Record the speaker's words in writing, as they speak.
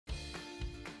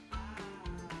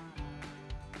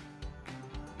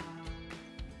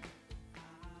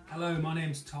Hello, my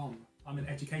name's Tom. I'm an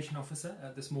education officer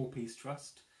at the Small Peace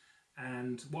Trust,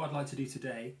 and what I'd like to do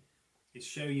today is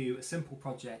show you a simple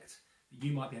project that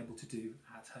you might be able to do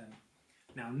at home.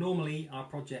 Now, normally our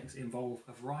projects involve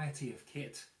a variety of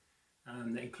kit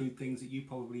that include things that you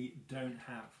probably don't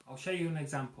have. I'll show you an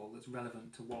example that's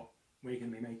relevant to what we're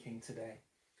going to be making today.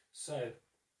 So,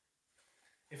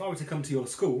 if I were to come to your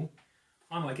school,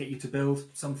 I might get you to build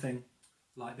something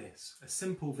like this, a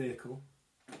simple vehicle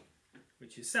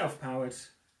which is self-powered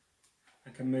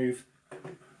and can move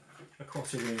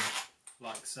across a room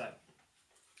like so.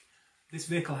 This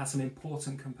vehicle has some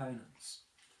important components.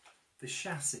 The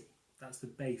chassis, that's the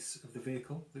base of the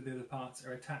vehicle that the other parts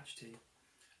are attached to.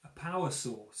 A power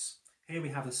source, here we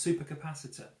have a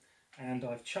supercapacitor, and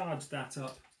I've charged that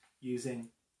up using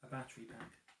a battery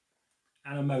pack.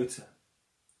 And a motor,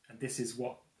 and this is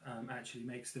what actually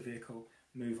makes the vehicle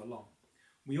move along.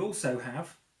 We also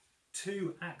have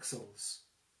two axles,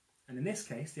 and in this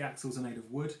case the axles are made of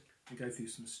wood and go through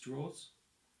some straws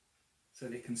so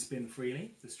that it can spin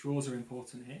freely. The straws are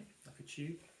important here, like a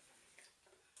tube,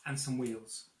 and some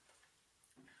wheels.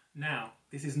 Now,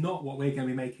 this is not what we're going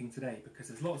to be making today because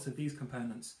there's lots of these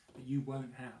components that you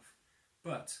won't have,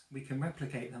 but we can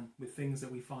replicate them with things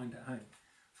that we find at home.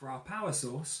 For our power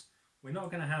source, we're not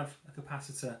going to have a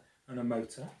capacitor and a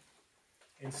motor.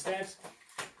 Instead,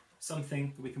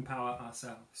 something that we can power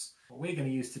ourselves. What we're going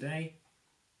to use today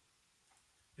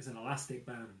is an elastic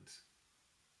band.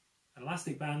 An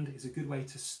elastic band is a good way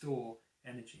to store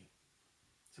energy.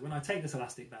 So when I take this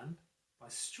elastic band, by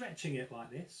stretching it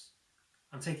like this,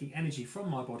 I'm taking energy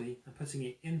from my body and putting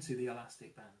it into the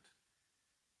elastic band.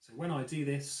 So when I do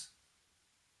this,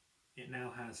 it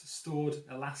now has stored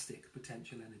elastic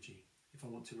potential energy. If I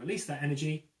want to release that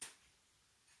energy,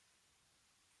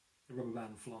 the rubber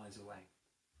band flies away.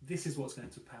 This is what's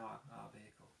going to power our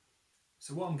vehicle.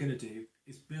 So what I'm going to do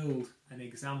is build an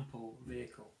example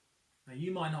vehicle. Now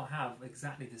you might not have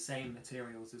exactly the same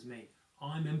materials as me.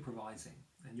 I'm improvising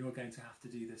and you're going to have to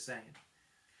do the same.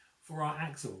 For our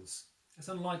axles, it's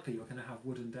unlikely you're going to have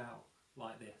wooden dowel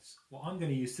like this. What I'm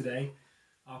going to use today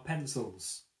are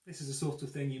pencils. This is the sort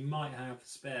of thing you might have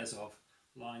spares of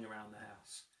lying around the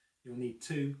house. You'll need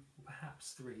 2 or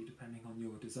perhaps 3 depending on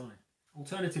your design.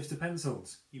 Alternatives to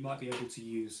pencils, you might be able to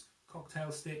use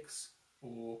cocktail sticks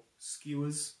or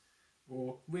skewers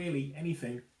or really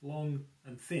anything long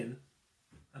and thin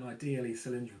and ideally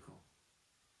cylindrical.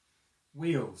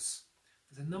 Wheels.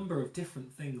 There's a number of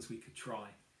different things we could try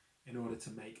in order to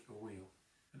make a wheel.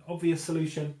 An obvious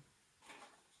solution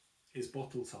is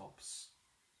bottle tops.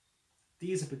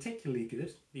 These are particularly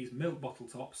good, these milk bottle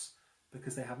tops,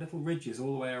 because they have little ridges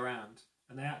all the way around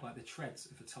and they act like the treads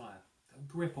of a tyre. They'll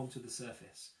grip onto the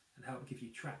surface and help give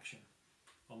you traction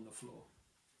on the floor.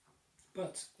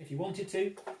 But if you wanted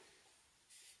to,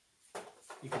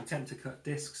 you can attempt to cut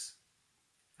discs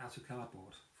out of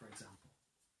cardboard, for example.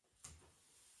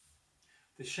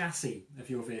 The chassis of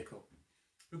your vehicle.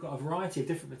 We've got a variety of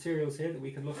different materials here that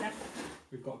we can look at.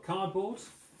 We've got cardboard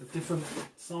of different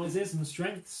sizes and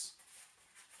strengths.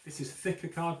 This is thicker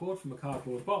cardboard from a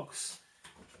cardboard box,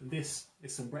 and this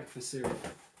is some breakfast cereal.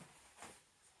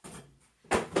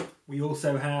 We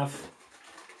also have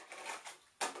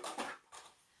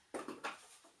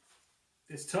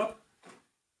this tub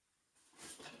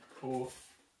or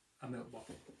a milk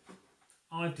bottle.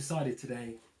 I've decided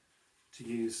today to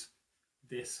use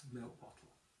this milk bottle.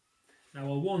 Now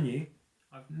I'll warn you,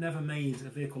 I've never made a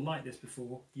vehicle like this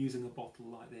before using a bottle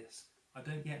like this. I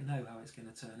don't yet know how it's going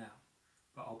to turn out,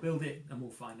 but I'll build it and we'll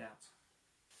find out.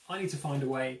 I need to find a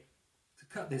way to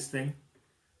cut this thing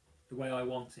the way I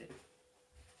want it.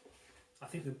 I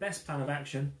think the best plan of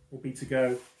action will be to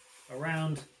go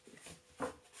around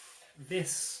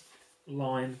this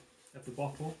line of the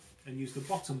bottle and use the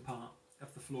bottom part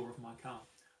of the floor of my car.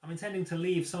 I'm intending to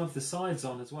leave some of the sides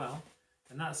on as well,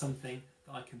 and that's something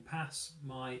that I can pass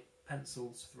my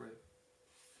pencils through.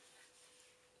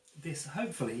 This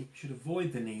hopefully should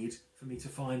avoid the need for me to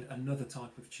find another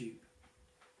type of tube.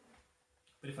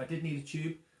 But if I did need a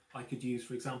tube, I could use,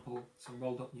 for example, some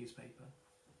rolled up newspaper.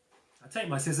 I take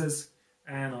my scissors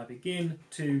and I begin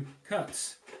to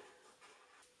cut.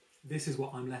 This is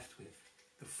what I'm left with,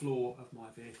 the floor of my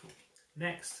vehicle.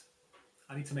 Next,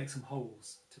 I need to make some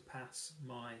holes to pass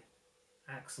my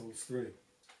axles through.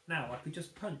 Now, I could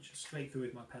just punch straight through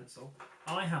with my pencil.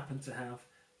 I happen to have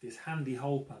this handy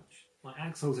hole punch. My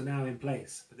axles are now in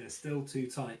place, but they're still too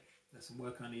tight. There's some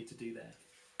work I need to do there.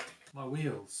 My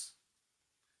wheels.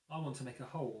 I want to make a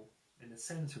hole in the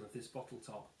centre of this bottle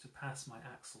top to pass my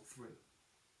axle through.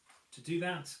 To do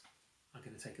that, I'm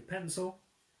going to take a pencil.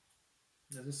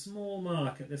 There's a small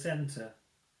mark at the centre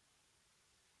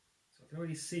can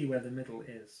already see where the middle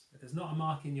is. If there's not a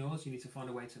mark in yours, you need to find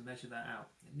a way to measure that out.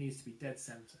 It needs to be dead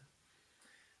centre.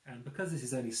 And because this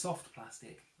is only soft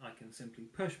plastic, I can simply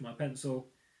push my pencil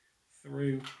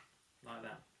through like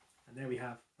that. And there we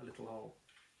have a little hole.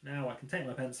 Now I can take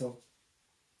my pencil,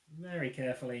 very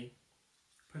carefully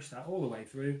push that all the way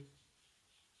through,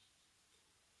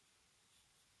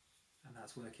 and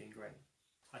that's working great.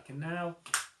 I can now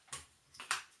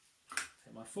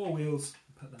take my 4 wheels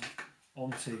and put them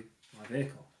onto my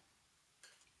vehicle.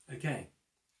 Okay,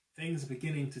 things are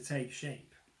beginning to take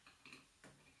shape.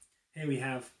 Here we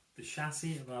have the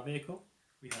chassis of our vehicle.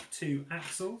 We have 2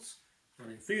 axles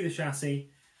running through the chassis,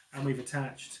 and we've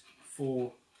attached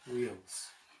 4 wheels.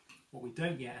 What we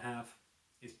don't yet have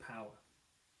is power.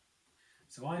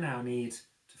 So I now need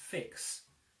to fix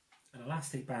an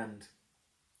elastic band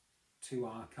to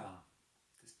our car.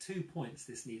 There's 2 points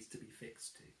this needs to be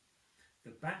fixed to.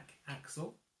 The back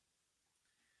axle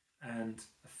and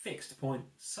a fixed point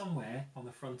somewhere on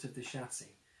the front of the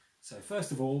chassis. So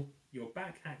first of all, your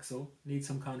back axle needs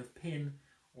some kind of pin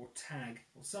or tag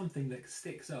or something that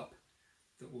sticks up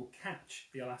that will catch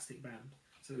the elastic band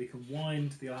so that we can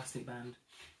wind the elastic band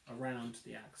around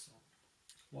the axle.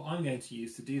 What I'm going to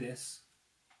use to do this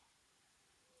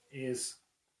is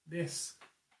this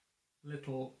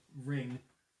little ring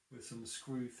with some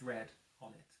screw thread on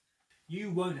it. You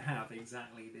won't have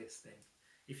exactly this thing.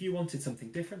 If you wanted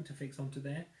something different to fix onto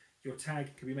there, your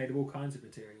tag could be made of all kinds of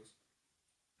materials.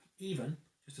 Even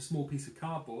just a small piece of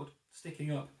cardboard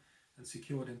sticking up and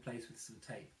secured in place with some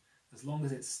tape, as long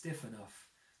as it's stiff enough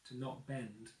to not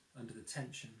bend under the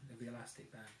tension of the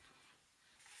elastic band.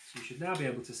 So you should now be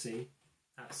able to see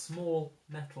that small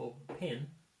metal pin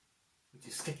which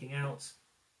is sticking out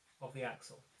of the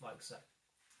axle, like so.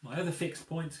 My other fixed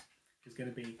point is going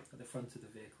to be at the front of the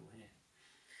vehicle here.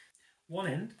 One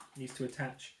end needs to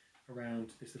attach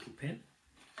around this little pin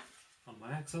on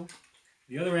my axle.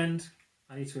 The other end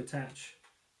I need to attach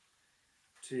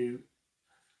to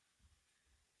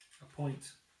a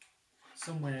point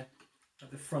somewhere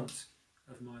at the front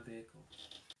of my vehicle.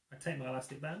 I take my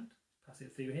elastic band, pass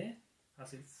it through here,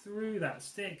 pass it through that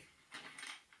stick,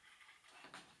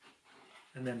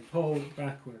 and then pull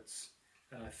backwards.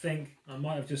 And I think I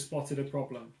might have just spotted a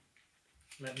problem.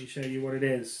 Let me show you what it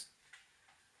is.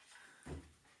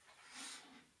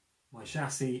 My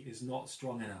chassis is not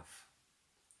strong enough.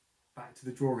 Back to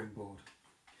the drawing board.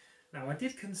 Now I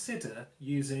did consider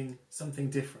using something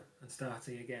different and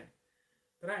starting again,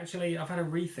 but actually I've had a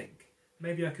rethink.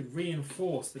 Maybe I could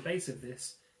reinforce the base of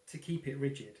this to keep it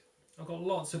rigid. I've got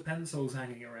lots of pencils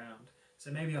hanging around,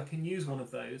 so maybe I can use one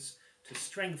of those to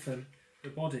strengthen the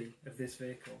body of this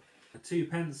vehicle. The 2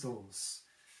 pencils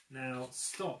now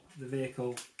stop the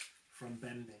vehicle from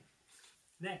bending.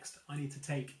 Next I need to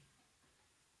take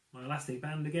my elastic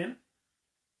band again.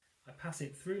 I pass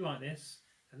it through like this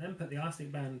and then put the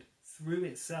elastic band through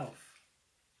itself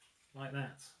like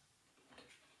that.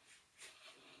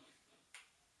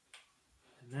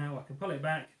 And now I can pull it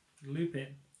back, loop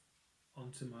it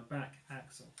onto my back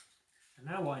axle. And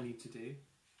now what I need to do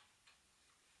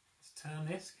is turn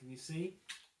this. Can you see?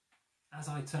 As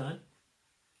I turn,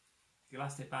 the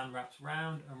elastic band wraps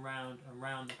round and round and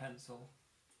round the pencil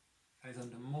and is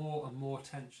under more and more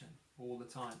tension all the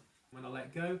time. When I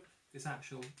let go, this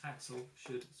actual axle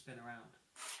should spin around.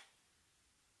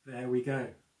 There we go.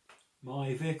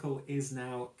 My vehicle is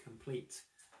now complete,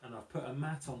 and I've put a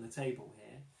mat on the table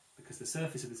here because the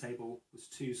surface of the table was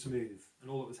too smooth and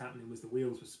all that was happening was the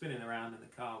wheels were spinning around and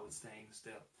the car was staying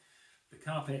still. The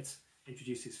carpet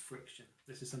introduces friction.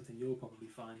 This is something you'll probably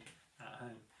find at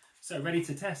home. So ready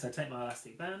to test, I take my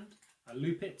elastic band, I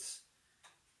loop it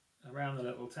around the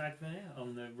little tag there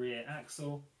on the rear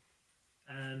axle,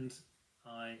 and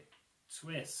I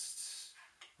twist.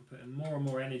 I'm putting more and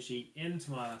more energy into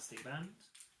my elastic band.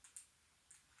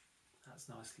 That's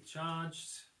nicely charged.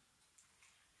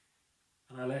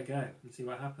 And I let go and see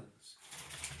what happens.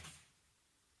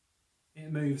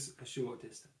 It moves a short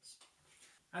distance.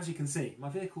 As you can see, my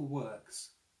vehicle works,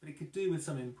 but it could do with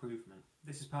some improvement.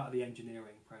 This is part of the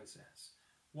engineering process.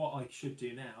 What I should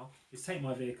do now is take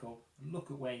my vehicle and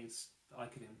look at ways that I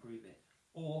could improve it.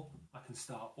 Or I can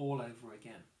start all over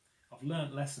again. I've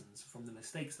learnt lessons from the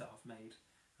mistakes that I've made,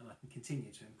 and I can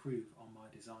continue to improve on my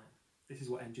design. This is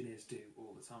what engineers do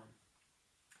all the time.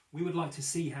 We would like to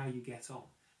see how you get on,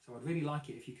 so I'd really like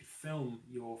it if you could film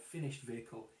your finished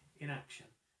vehicle in action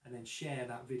and then share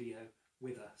that video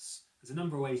with us. There's a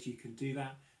number of ways you can do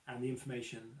that, and the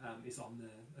information is on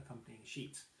the accompanying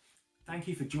sheet. Thank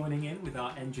you for joining in with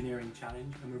our engineering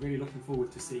challenge, and we're really looking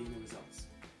forward to seeing the results.